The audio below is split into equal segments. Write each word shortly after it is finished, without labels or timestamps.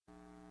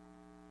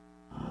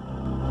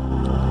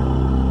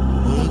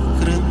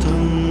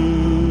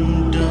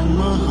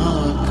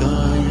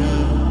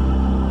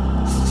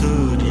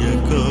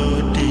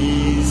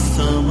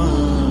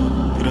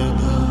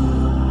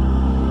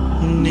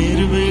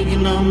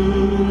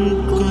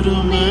कुरु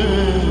मे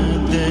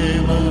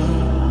देव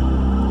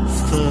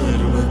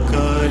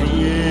सर्वकार्येषु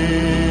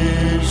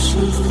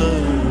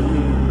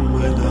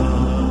सर्वदा.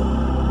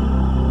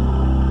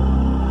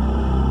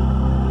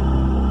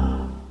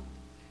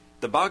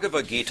 The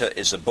Bhagavad Gita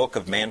is a book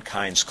of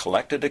mankind's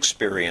collected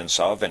experience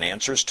of and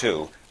answers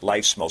to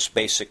life's most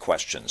basic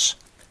questions.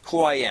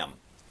 Who I am,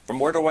 from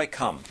where do I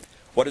come,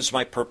 what is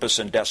my purpose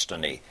and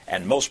destiny,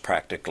 and most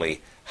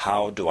practically,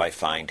 how do I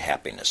find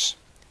happiness?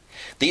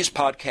 These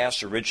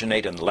podcasts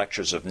originate in the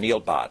lectures of Neil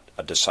Bhatt,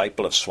 a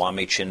disciple of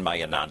Swami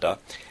Chinmayananda.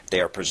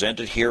 They are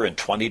presented here in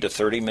 20 to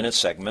 30-minute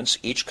segments,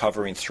 each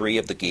covering 3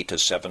 of the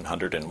Gita's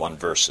 701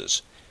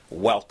 verses.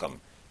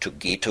 Welcome to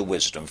Gita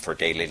Wisdom for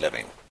Daily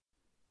Living.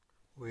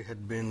 We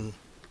had been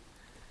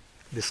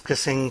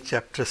discussing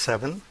Chapter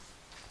 7,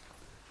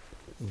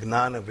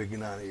 Gnana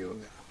Vijnana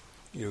Yoga,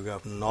 Yoga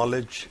of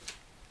Knowledge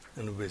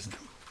and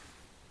Wisdom.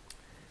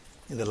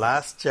 In the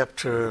last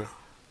chapter,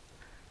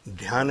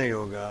 Dhyana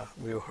Yoga,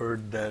 we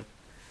heard that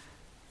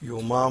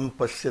Yomam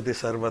Pasyati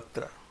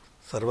Sarvatra,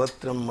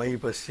 Sarvatram Mai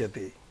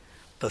Pasyati,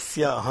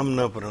 Tasya Aham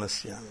Na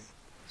Pranasyami.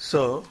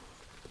 So,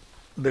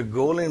 the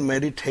goal in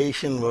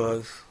meditation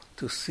was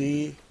to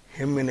see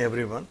Him in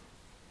everyone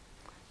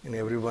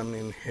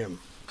in Him.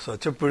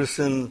 Such a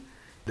person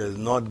does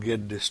not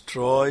get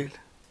destroyed,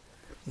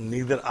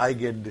 neither I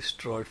get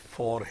destroyed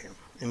for him.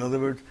 In other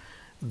words,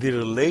 the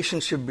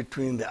relationship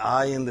between the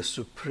I and the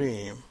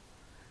Supreme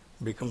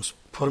becomes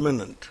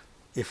permanent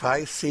if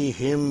I see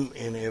Him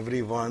in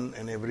everyone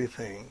and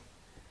everything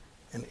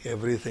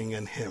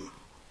in Him.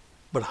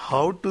 But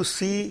how to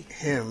see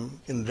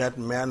Him in that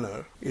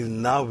manner is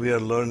now we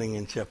are learning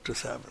in Chapter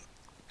 7.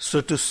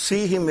 So to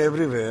see Him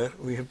everywhere,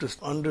 we have to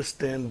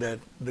understand that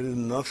there is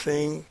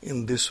nothing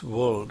in this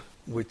world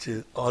which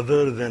is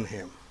other than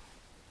Him.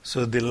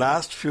 So the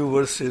last few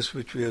verses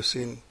which we have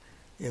seen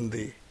in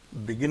the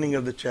beginning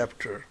of the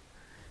chapter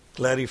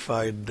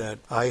clarified that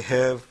I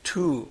have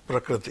 2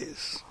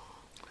 prakritis.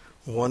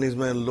 One is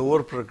my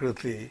lower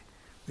prakriti,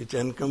 which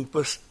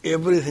encompasses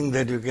everything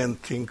that you can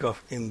think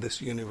of in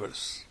this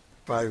universe.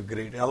 5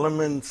 great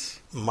elements,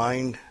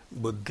 mind,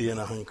 buddhi and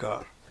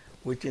ahankar,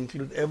 which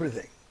include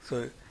everything.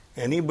 So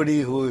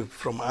anybody who,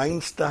 from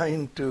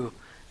Einstein to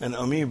an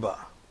amoeba,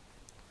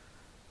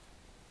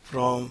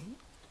 from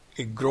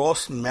a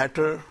gross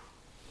matter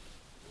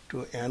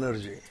to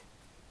energy,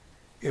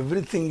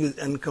 everything is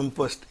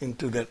encompassed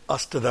into that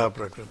Astada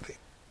Prakriti.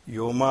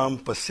 Yomam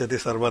Pasyati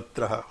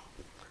Sarvatra,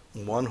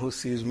 one who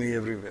sees me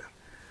everywhere.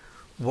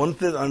 Once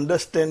that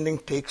understanding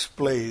takes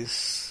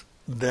place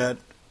that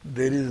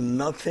there is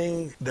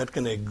nothing that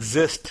can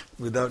exist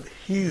without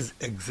His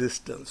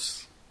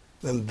existence,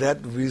 then that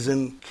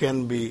vision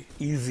can be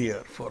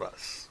easier for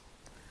us.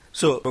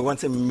 So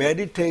once I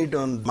meditate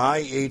on my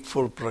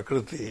Eightfold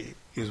Prakriti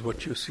is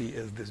what you see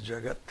as this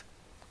Jagat,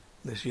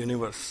 this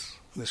universe,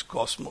 this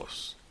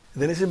cosmos.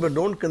 Then he said, but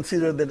don't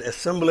consider that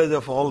assemblage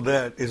of all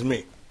that is me.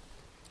 He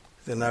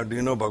said, now do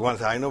you know Bhagavan? I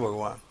said, I know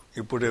Bhagavan.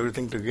 You put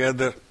everything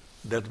together,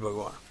 that's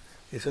Bhagavan.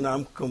 He said,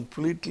 I'm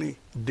completely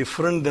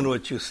different than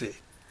what you see.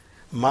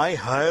 My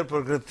higher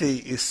Prakriti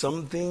is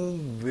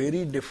something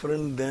very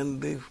different than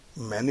the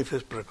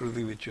manifest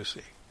Prakriti which you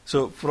see.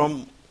 So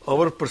from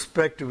our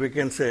perspective, we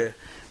can say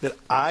that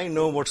I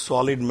know what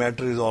solid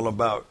matter is all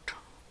about.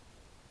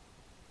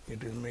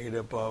 It is made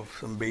up of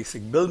some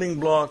basic building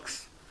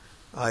blocks.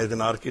 I, as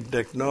an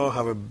architect, know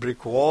how a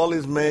brick wall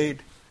is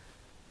made.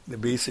 The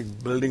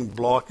basic building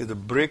block is a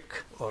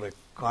brick or a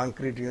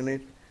concrete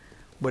unit.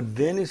 But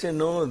then you say,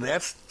 no,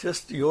 that's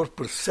just your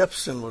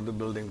perception of the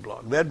building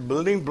block. That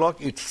building block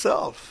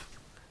itself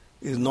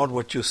is not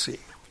what you see.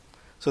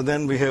 So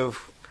then we have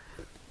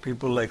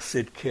people like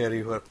Sid Carey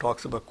who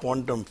talks about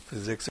quantum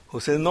physics, who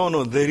says,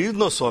 no, there is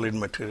no solid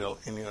material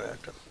in your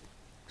atom.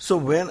 So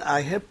when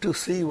I have to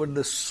see what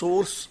the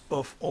source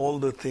of all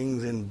the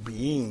things and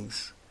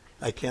beings,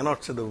 I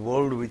cannot say the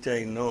world which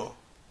I know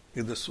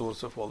is the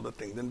source of all the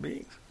things and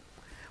beings.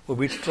 But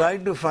we try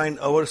to find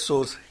our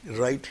source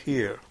right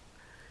here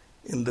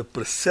in the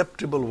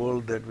perceptible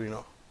world that we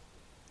know.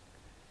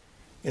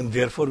 And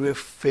therefore we are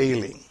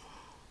failing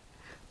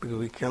because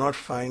we cannot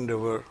find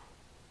our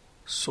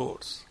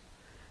source.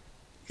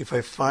 If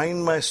I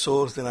find my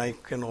source, then I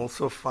can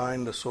also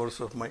find the source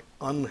of my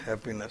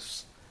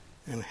unhappiness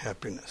and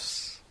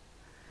happiness.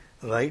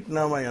 Right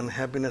now my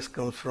unhappiness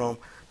comes from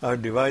I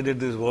have divided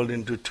this world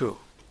into 2.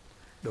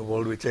 The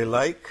world which I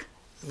like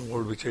and the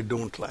world which I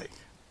don't like.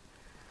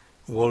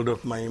 World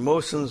of my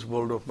emotions,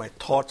 world of my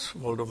thoughts,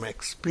 world of my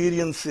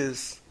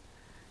experiences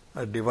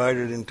are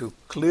divided into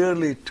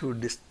clearly 2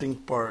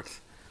 distinct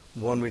parts.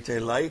 One which I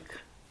like,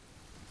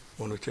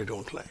 one which I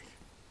don't like.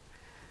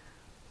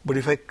 But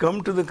if I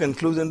come to the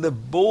conclusion that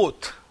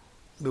both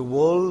the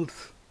worlds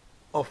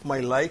of my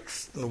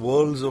likes and the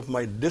worlds of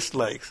my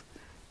dislikes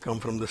come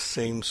from the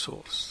same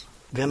source,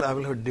 then I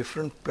will have a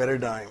different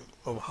paradigm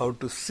of how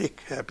to seek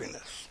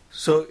happiness.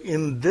 So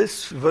in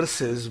this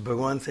verses,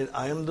 Bhagavan said,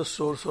 I am the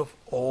source of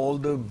all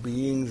the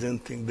beings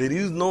and things. There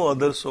is no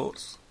other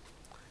source.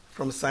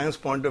 From science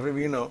point of view,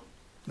 we know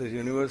the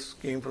universe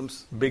came from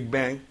Big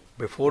Bang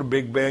Before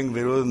Big Bang,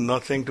 there was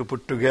nothing to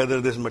put together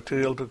this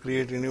material to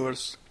create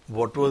universe.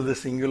 What was the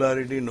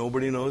singularity?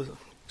 Nobody knows.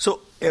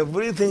 So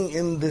everything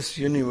in this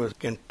universe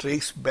can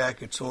trace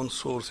back its own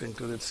source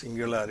into that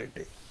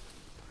singularity.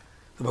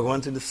 So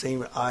Bhagavan said the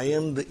same, I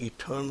am the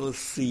eternal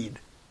seed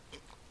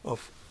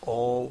of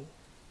all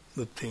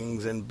the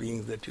things and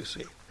beings that you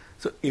see.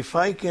 So if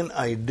I can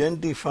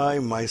identify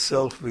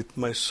myself with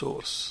my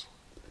source,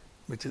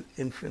 which is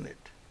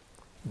infinite,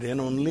 then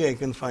only I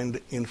can find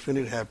the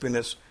infinite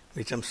happiness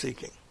which I'm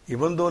seeking.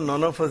 Even though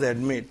none of us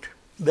admit,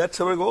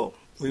 that's our goal.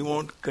 We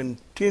want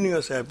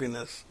continuous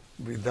happiness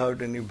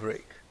without any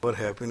break. Our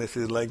happiness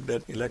is like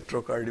that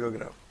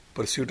electrocardiogram.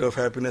 Pursuit of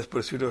happiness,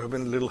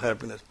 little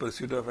happiness,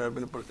 pursuit of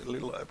happiness,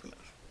 little happiness.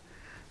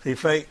 So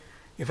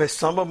if I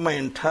sum up my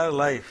entire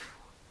life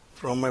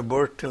from my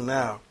birth till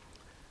now,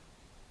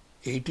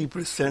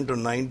 80% or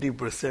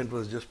 90%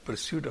 was just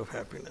pursuit of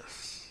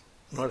happiness,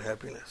 not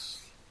happiness.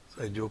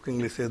 So I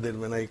jokingly said that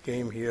when I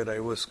came here, I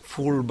was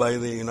fooled by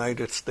the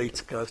United States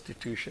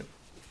Constitution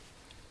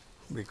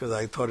because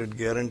I thought it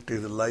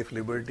guarantees life,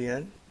 liberty,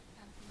 and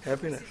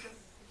happiness.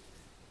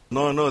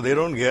 No, they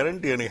don't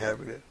guarantee any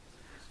happiness.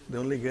 They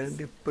only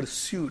guarantee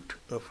pursuit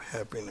of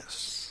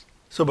happiness.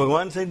 So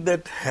Bhagavan said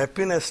that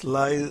happiness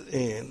lies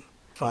in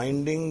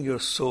finding your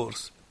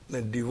source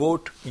and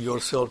devote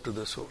yourself to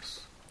the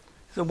source.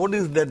 So what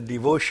is that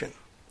devotion?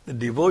 The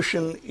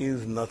devotion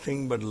is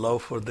nothing but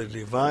love for the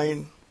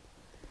divine,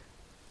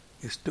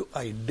 is to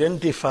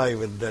identify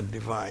with that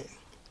divine,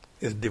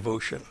 is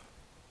devotion.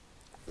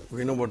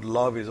 We know what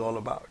love is all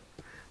about.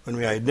 When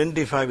we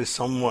identify with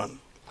someone,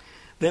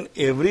 then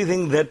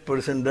everything that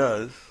person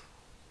does,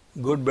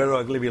 good, bad, or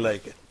ugly, we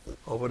like it.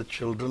 Our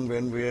children,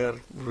 when we are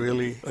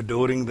really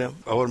adoring them,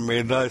 our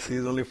Medha, she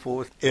is only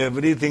forced.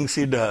 Everything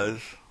she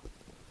does,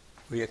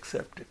 we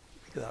accept it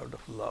because out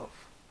of love.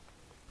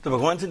 So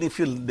Bhagavan said, if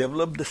you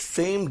develop the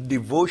same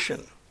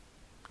devotion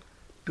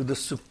to the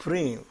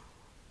Supreme,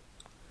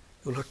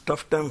 you'll have a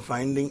tough time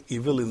finding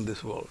evil in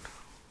this world.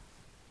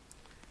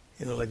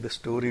 Like the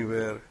story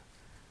where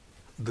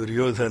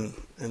Duryodhan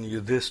and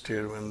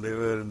Yudhishthir, when they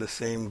were in the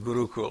same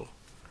Gurukul,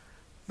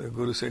 the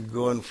Guru said,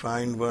 go and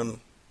find one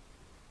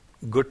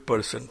good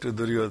person to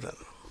Duryodhan.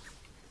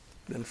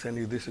 Then send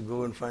Yudhishthir,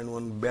 go and find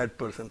one bad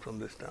person from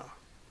this town.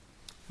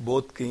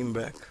 Both came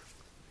back.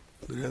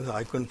 Duryodhan said,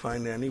 I couldn't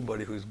find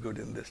anybody who is good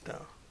in this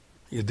town.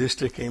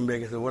 Yudhishthir came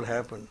back and said, what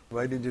happened?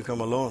 Why did you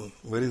come alone?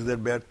 Where is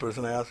that bad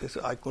person? I asked. He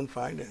said, I couldn't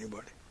find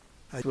anybody.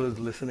 I was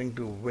listening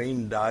to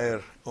Wayne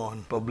Dyer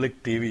on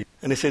public TV.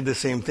 And he said the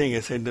same thing.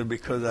 He said that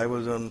because I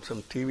was on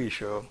some TV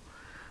show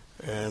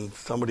and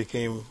somebody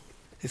came,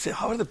 he said,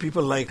 how are the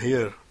people like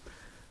here?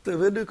 So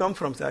where do you come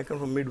from? I said, I come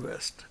from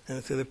Midwest. And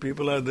he said, the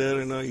people are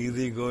there,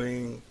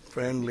 easygoing,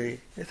 friendly.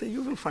 He said,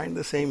 you will find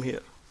the same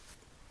here.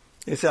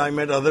 He said, I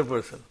met other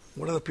person.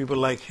 What are the people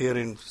like here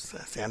in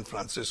San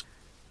Francisco?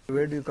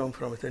 Where do you come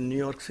from? I said, New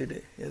York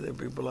City. He said,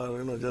 people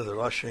are, just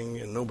rushing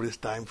and nobody's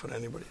time for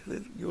anybody. He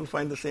said, you will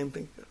find the same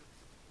thing here.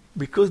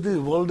 Because this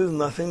world is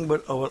nothing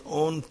but our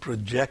own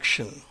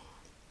projection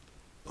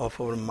of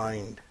our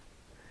mind.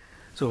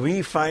 So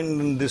we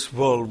find in this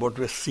world what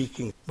we're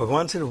seeking.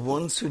 Bhagavan said,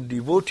 once you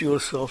devote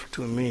yourself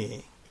to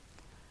me,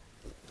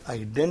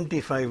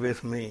 identify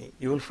with me,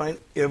 you will find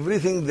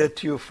everything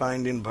that you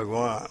find in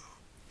Bhagavan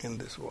in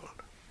this world.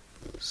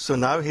 So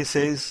now he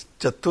says,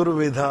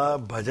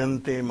 Chaturvidha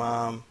bhajante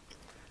mam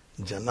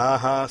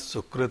janaha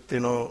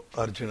sukritino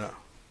Arjuna.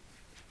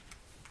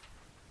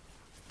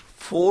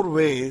 4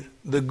 ways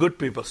the good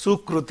people,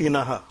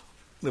 sukrutinaha,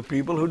 the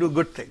people who do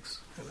good things.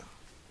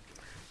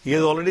 He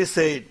has already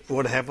said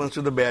what happens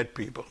to the bad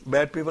people.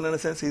 Bad people, in a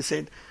sense, he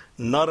said,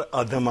 nar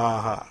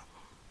adhamaha,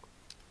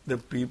 the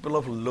people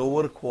of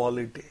lower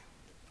quality.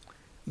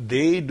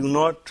 They do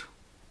not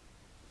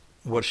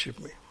worship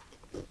me.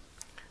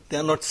 They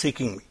are not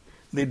seeking me.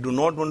 They do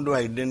not want to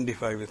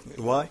identify with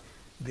me. Why?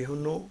 They have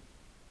no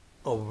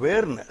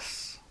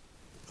awareness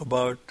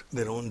about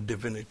their own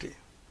divinity,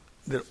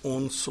 their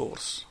own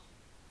source.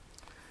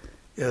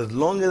 As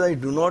long as I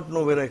do not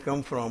know where I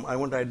come from, I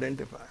won't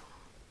identify.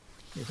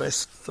 If I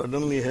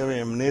suddenly have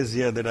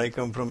amnesia that I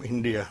come from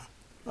India,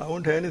 I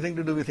won't have anything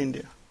to do with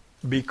India.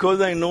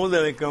 Because I know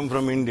that I come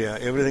from India,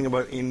 everything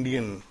about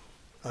Indian,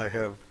 I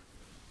have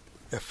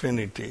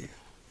affinity,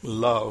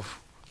 love.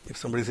 If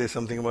somebody says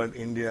something about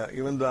India,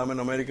 even though I'm an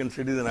American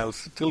citizen, I'll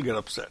still get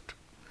upset.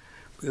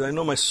 Because I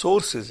know my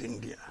source is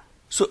India.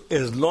 So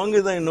as long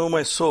as I know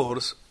my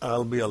source,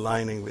 I'll be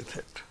aligning with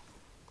it.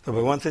 So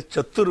Bhagavan says,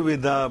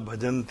 Chaturvidha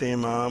bhajante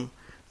mam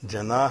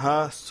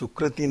janaha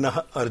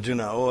sukritinah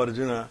Arjuna. Oh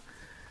Arjuna,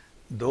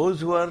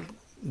 those who are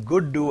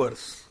good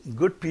doers,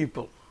 good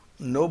people,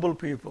 noble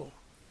people,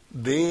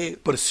 they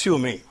pursue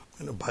me.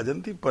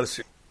 Bhajanti,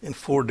 pursue, in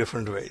 4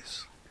 different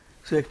ways.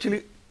 So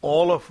actually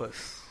all of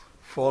us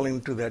fall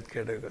into that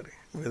category,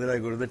 whether I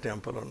go to the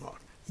temple or not.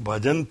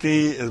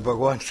 Bhajanti, as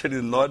Bhagavan said,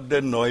 is not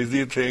that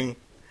noisy thing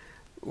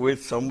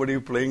with somebody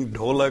playing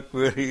dholak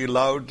very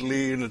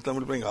loudly and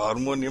somebody playing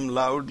harmonium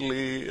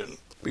loudly and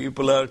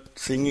people are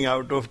singing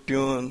out of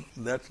tune.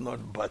 That's not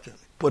bhajan.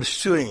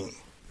 Pursuing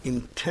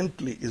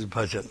intently is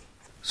bhajan.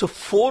 So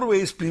 4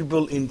 ways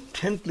people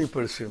intently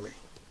pursue me.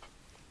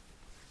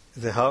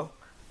 Say how?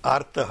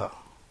 Artaha,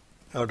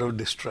 out of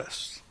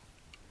distress.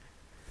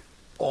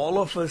 All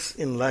of us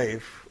in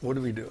life, what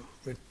do?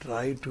 We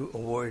try to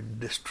avoid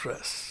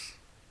distress.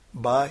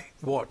 By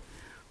what?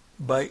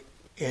 By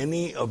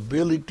any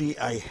ability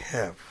I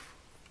have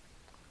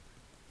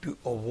to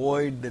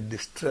avoid the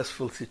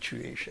distressful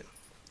situation.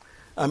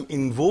 I'm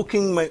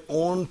invoking my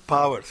own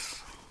powers.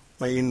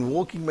 I'm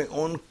invoking my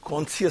own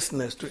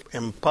consciousness to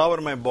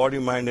empower my body,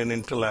 mind and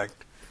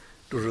intellect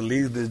to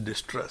release this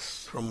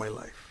distress from my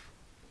life.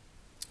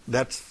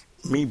 That's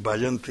me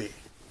bhajanti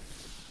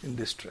in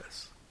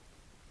distress.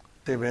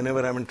 Say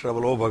whenever I'm in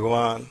trouble, oh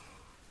Bhagavan,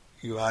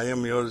 I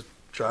am your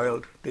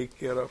child, take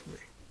care of me.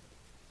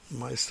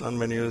 My son,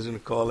 when he was in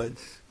college,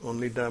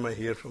 only time I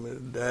hear from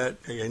him, Dad,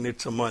 I need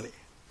some money.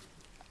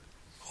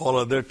 All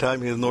other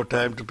time, he has no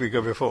time to pick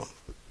up a phone.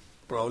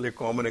 Probably a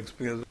common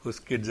experience whose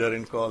kids are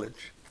in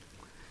college.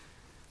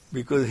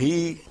 Because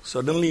he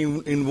suddenly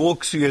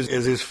invokes you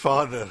as his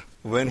father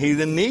when he is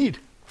in need.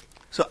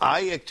 So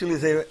I actually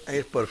say,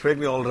 it's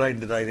perfectly all right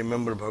that I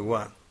remember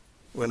Bhagavan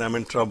when I'm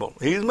in trouble.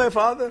 He is my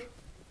father.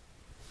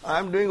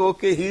 I'm doing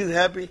okay. He is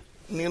happy.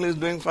 Neil is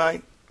doing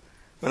fine.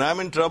 When I'm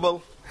in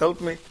trouble,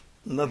 help me.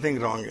 Nothing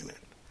wrong in it.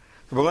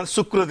 Bhagavan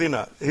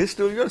Sukrutina. He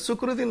still, you are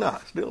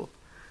Sukrutina still.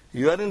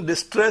 You are in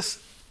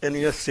distress and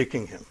you are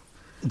seeking him.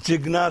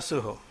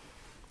 Jignasuho.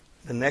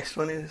 The next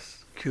one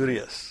is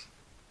curious.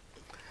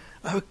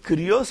 I have a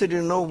curiosity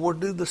to know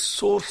what is the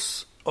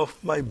source of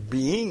my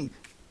being.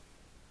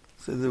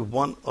 So there's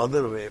one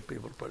other way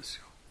people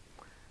pursue.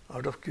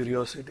 Out of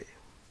curiosity.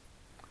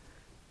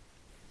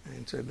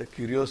 And so the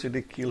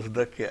curiosity kills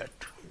the cat.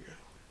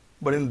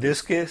 But in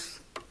this case,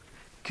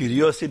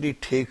 curiosity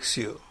takes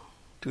you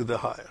to the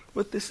higher.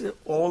 But this is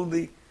all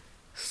the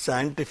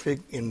scientific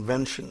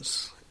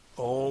inventions,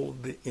 all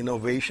the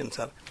innovations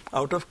are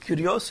out of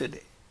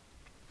curiosity.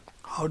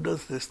 How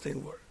does this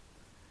thing work?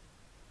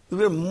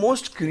 We are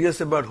most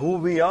curious about who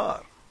we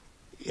are.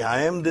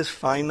 I am this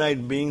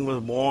finite being who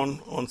was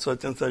born on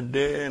such and such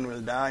day and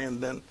will die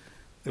and then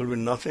there will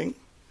be nothing.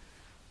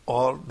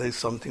 Or there is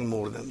something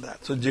more than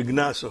that. So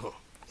Jignasaho,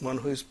 one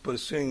who is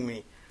pursuing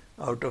me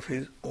out of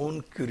his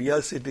own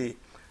curiosity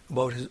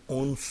about his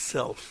own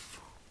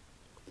self.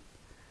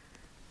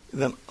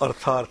 Then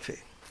Artharthi.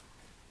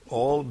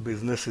 All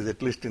businesses,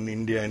 at least in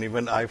India, and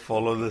even I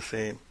follow the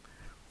same,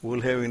 we'll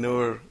have in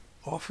our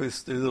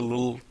office, there's a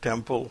little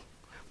temple.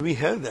 We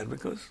have that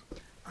because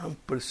I'm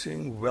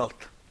pursuing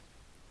wealth.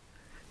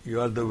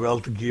 You are the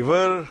wealth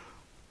giver,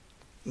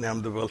 and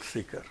I'm the wealth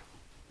seeker.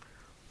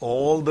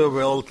 All the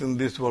wealth in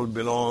this world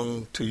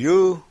belongs to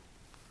you,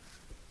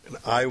 and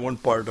I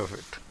want part of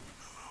it.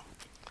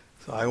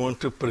 So I want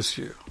to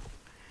pursue.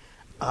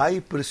 I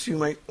pursue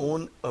my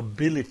own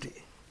ability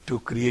to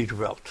create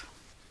wealth.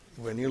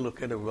 When you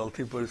look at a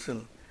wealthy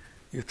person,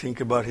 you think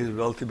about his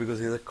wealthy because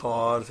he has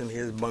cars and he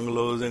has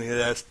bungalows and he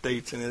has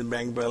estates and he has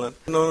bank balance.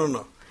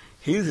 No.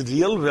 His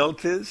real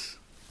wealth is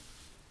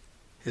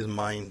his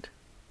mind,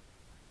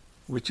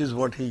 which is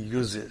what he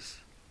uses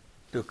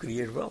to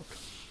create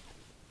wealth.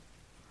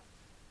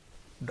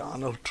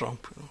 Donald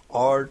Trump,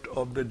 art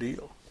of the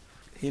deal.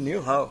 He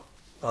knew how.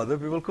 Other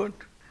people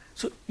couldn't.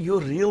 So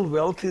your real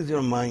wealth is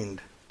your mind.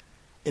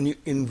 And you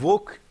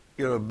invoke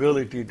your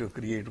ability to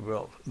create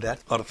wealth.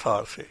 That's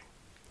Artharthi.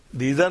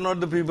 These are not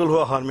the people who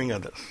are harming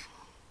others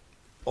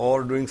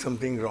or doing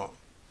something wrong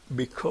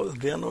because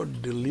they are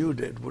not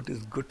deluded what is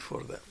good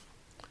for them.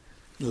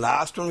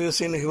 Last one we have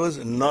seen, he was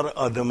nar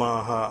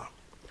adamaha,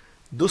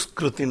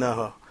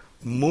 duskrutinaha,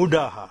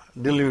 mudaha,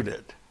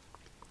 deluded.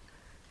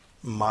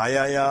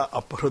 Mayaya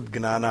aparud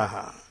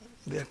gnanaha.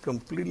 They are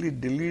completely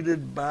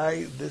deluded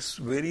by this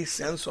very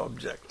sense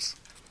objects.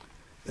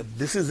 That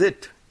this is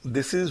it.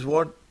 This is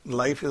what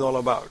life is all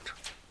about.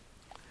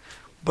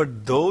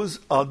 But those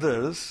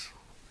others,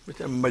 which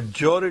a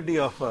majority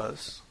of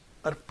us,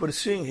 are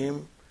pursuing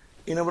him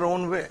in our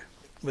own way.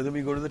 Whether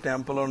we go to the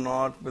temple or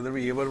not, whether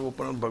we ever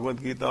open up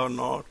Bhagavad Gita or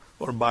not,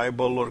 or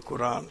Bible or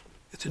Quran.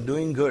 It's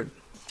doing good.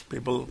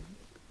 People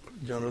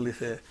generally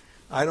say,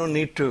 I don't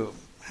need to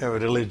have a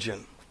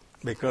religion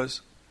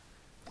because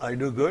I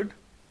do good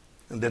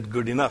and that's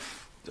good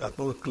enough.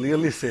 Atma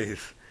clearly says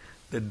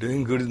that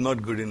doing good is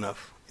not good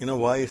enough. You know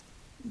why?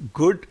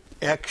 Good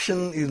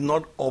action is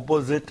not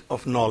opposite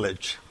of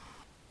knowledge.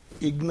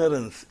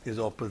 Ignorance is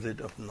opposite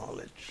of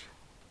knowledge.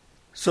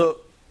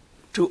 So,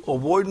 to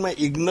avoid my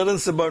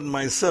ignorance about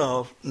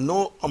myself,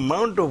 no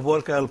amount of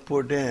work I'll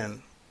put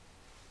in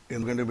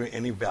is going to be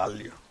any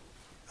value.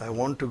 I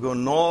want to go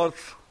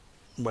north,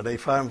 but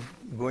if I'm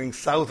going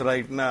south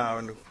right now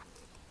and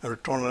I have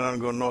to turn around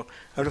and go north,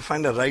 I have to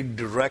find the right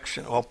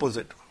direction,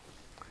 opposite.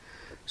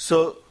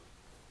 So,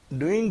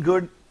 doing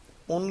good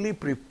only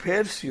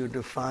prepares you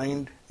to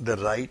find the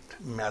right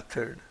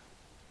method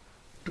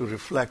to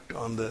reflect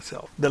on the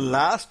self. The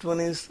last one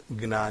is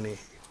Gnani.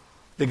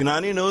 The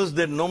Gnani knows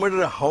that no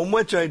matter how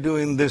much I do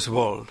in this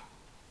world,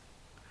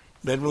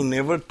 that will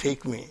never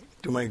take me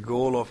to my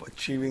goal of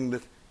achieving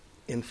this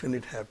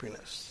infinite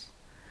happiness.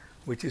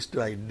 which is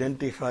to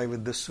identify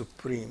with the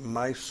Supreme,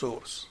 my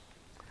source.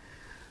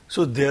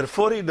 So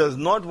therefore he does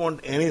not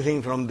want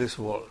anything from this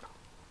world.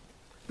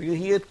 Because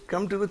he had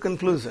come to the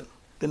conclusion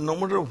that no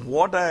matter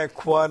what I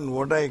acquire and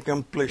what I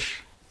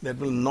accomplish, that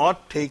will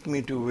not take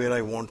me to where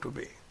I want to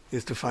be,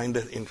 is to find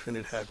that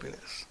infinite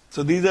happiness.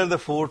 So these are the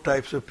 4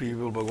 types of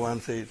people,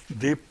 Bhagavan says.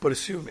 They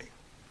pursue me.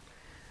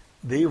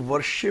 They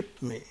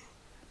worship me.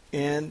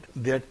 And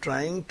they are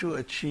trying to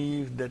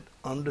achieve that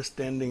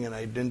understanding and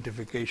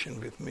identification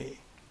with me.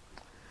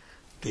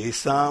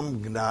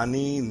 Tesam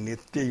gnani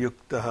nitya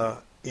yuktaha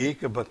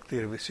eka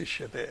bhaktir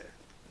visishyate.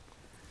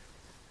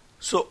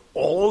 So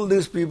all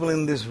these people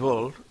in this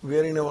world, we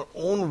are in our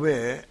own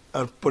way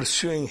are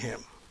pursuing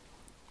him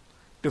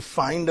to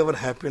find our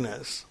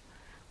happiness.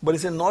 But he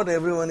said not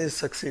everyone is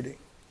succeeding.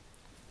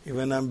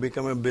 Even I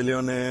become a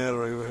billionaire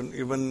or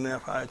even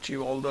if I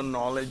achieve all the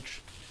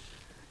knowledge,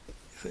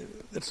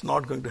 that's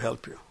not going to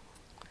help you.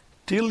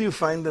 Till you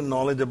find the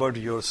knowledge about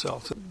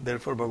yourself. So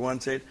therefore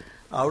Bhagavan said,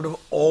 out of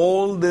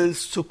all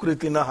this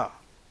sukritinaha,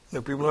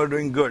 the people who are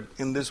doing good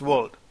in this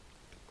world,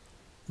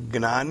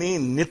 gnani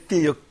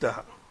nitya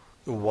yuktaha,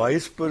 the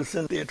wise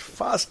person that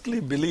fastly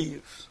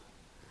believes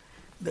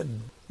that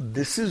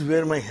this is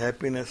where my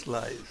happiness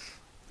lies.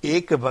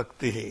 Eka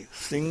bhakti,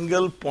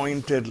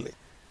 single-pointedly.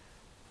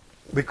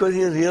 Because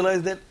he has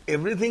realized that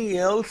everything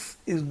else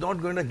is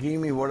not going to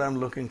give me what I'm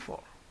looking for.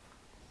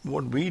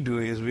 What we do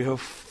is we have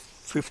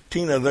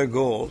 15 other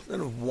goals,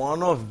 and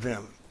one of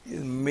them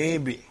is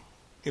maybe,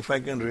 if I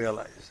can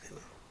realize,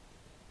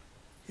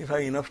 if I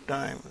have enough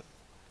time.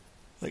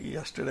 Like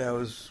yesterday I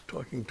was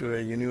talking to a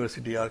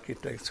university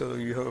architect, so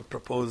you have a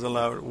proposal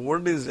out.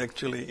 What is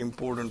actually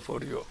important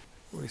for you?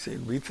 We say,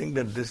 we think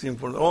that this is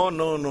important. Oh,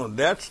 no,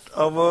 that's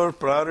our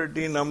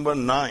priority number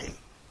 9.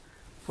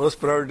 First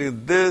priority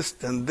is this,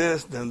 then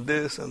this, then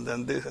this, and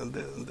then this, and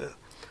this, and this.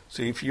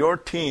 So if your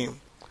team,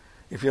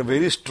 if you're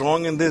very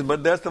strong in this,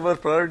 but that's our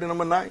priority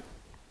number 9.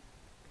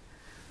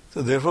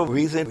 So therefore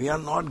we say we are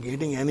not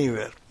getting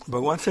anywhere.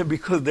 Bhagavan said,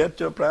 because that's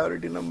your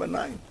priority number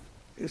 9,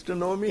 is to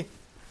know me.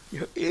 You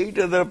have 8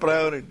 other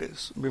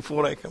priorities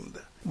before I come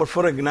there. But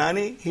for a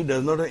gnani, he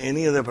does not have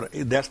any other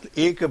priority. That's the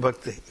eka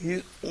bhakti.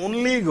 His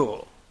only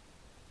goal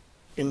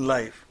in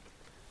life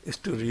is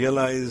to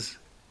realize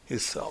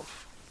his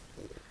self.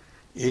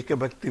 Eka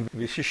bhakti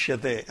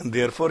vishishyate, and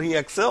therefore he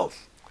excels.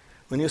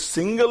 When you're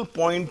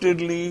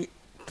single-pointedly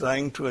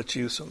trying to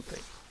achieve something.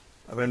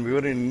 When we were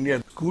in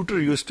India, scooter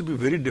used to be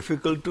very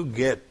difficult to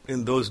get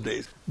in those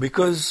days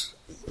because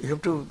you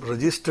have to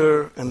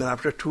register and then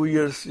after 2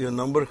 years your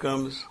number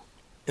comes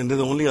and then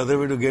the only other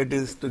way to get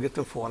is to get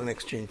the foreign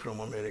exchange from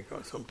America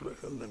or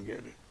someplace and then get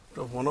it.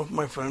 So one of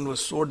my friends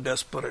was so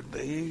desperate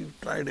that he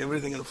tried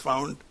everything and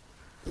found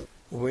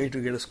a way to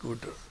get a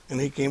scooter.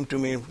 And he came to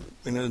me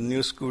in a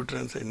new scooter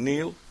and said,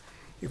 Neil,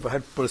 if I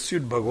had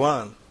pursued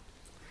Bhagwan,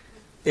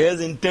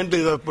 as intently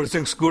as I was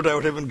pursuing scooter, I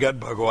would have even got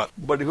Bhagavan.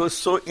 But he was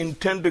so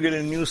intent to get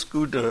a new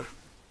scooter,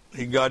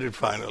 he got it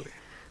finally.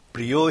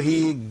 Priyo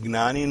hi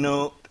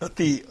gnanino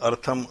ati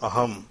artham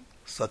aham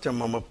sacha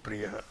mama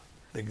priya.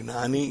 The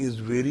gnani is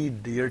very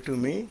dear to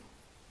me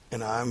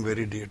and I am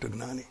very dear to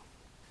gnani.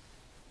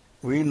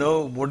 We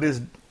know what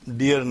is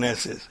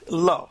dearness is.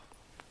 Love.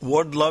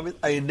 What love is?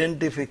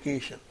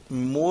 Identification.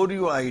 More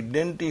you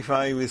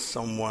identify with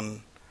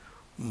someone,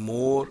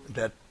 more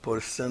that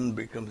person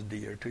becomes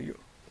dear to you.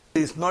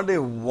 It's not a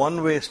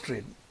one-way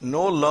street.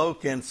 No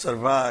love can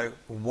survive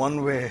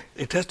one way.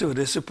 It has to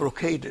be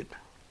reciprocated.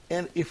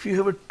 And if you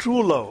have a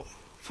true love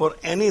for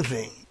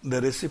anything,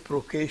 the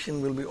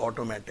reciprocation will be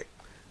automatic.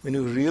 When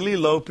you really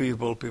love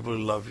people, people will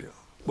love you.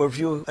 But if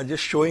you are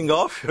just showing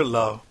off your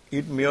love,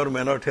 it may or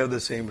may not have the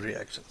same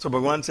reaction. So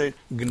Bhagavan said,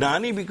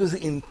 Gnani, because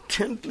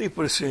intently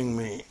pursuing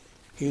me,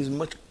 he is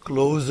much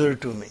closer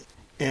to me.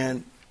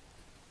 And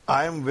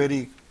I am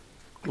very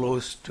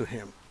close to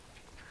him.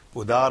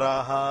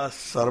 Udaraha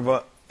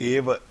sarva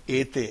eva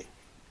ete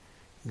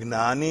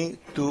gnani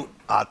tu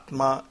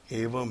atma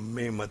eva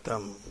me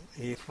matam.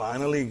 He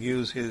finally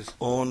gives his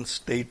own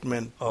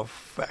statement of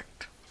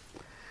fact.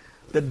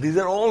 That these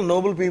are all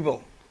noble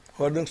people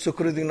who are doing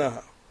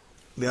sukritinaha.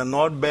 They are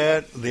not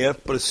bad. They are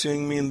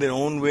pursuing me in their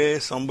own way.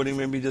 Somebody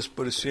may be just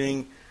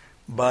pursuing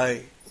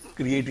by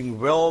creating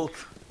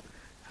wealth.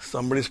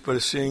 Somebody is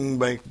pursuing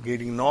by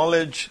getting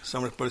knowledge.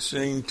 Somebody is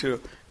pursuing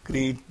to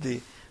create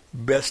the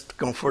best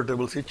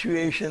comfortable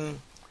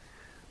situation.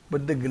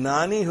 But the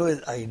gnani who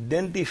is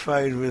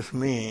identified with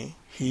me,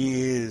 he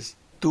is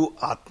tu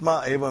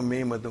atma eva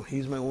me matam. He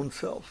is my own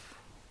self.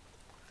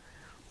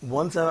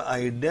 Once I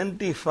am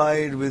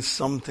identified with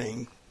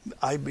something,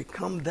 I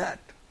become that.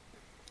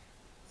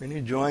 When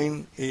you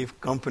join a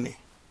company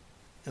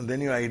and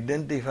then you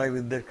identify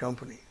with that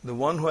company, the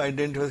one who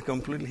identifies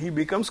completely, he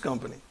becomes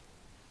company.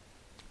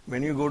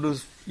 When you go to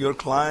your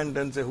client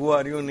and say, who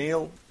are you,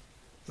 Neil?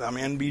 I'm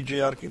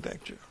NBJ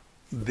Architecture.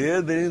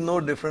 There is no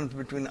difference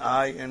between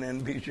I and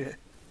NBJ.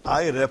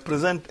 I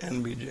represent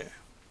NBJ.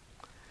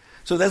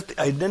 So that's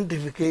the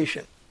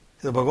identification.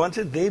 So Bhagavan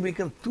said, they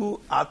become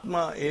tu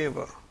atma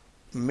eva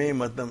me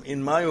matam.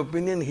 In my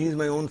opinion, he is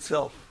my own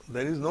self.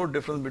 There is no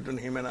difference between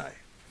him and I.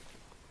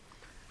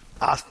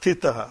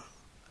 Asthitaha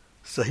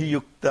sahi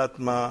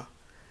yuktatma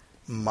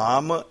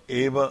mama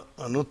eva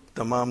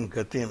anuttamam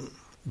gatim.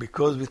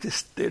 Because with his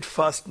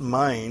steadfast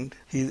mind,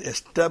 he is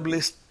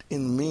established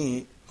in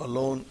me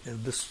alone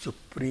as the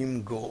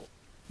supreme goal.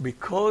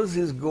 Because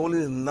his goal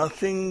is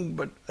nothing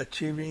but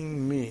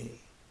achieving me,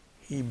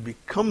 he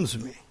becomes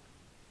me.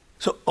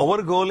 So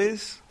our goal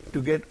is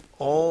to get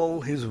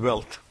all his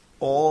wealth,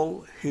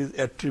 all his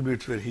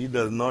attributes where he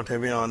does not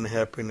have any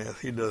unhappiness,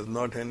 he does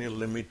not have any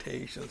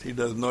limitations, he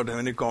does not have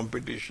any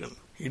competition,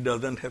 he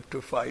doesn't have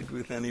to fight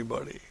with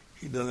anybody,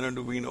 he doesn't have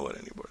to win over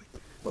anybody.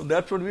 Well,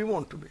 that's what we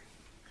want to be.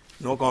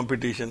 No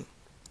competition.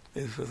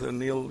 If I say,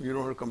 Neil, you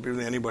don't have to compete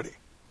with anybody.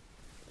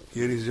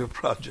 Here is your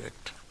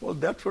project. Well,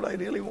 that's what I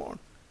really want.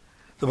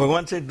 So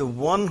Bhagavan said, the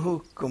one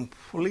who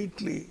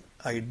completely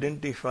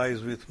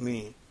identifies with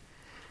me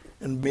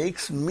and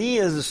makes me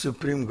as the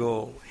supreme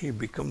goal, he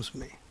becomes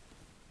me.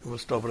 We'll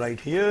stop right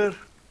here.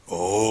 Om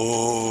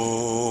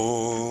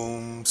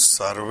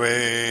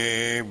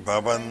Sarve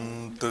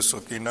Bhavantu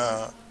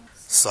Sukhina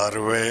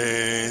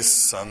Sarve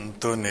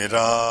Santu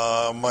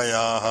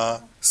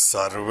Niramayaha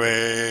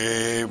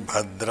Sarve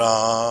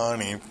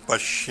Bhadrani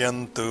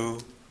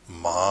Pashyantu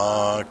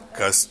Ma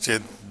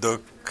Kaschid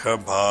Dukkha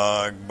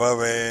Bhag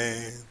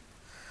Bhave.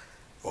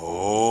 Om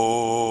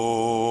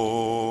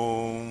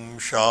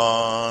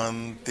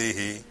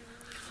Shantihi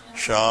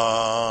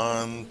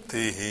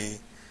Shantihi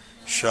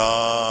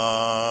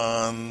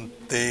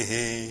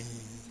Shantihi.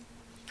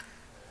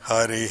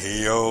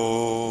 Harihi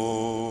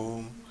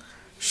Om.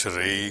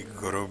 Shri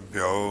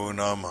Gurubhyo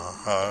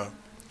Namaha.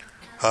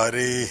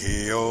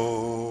 Harihi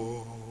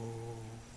Om.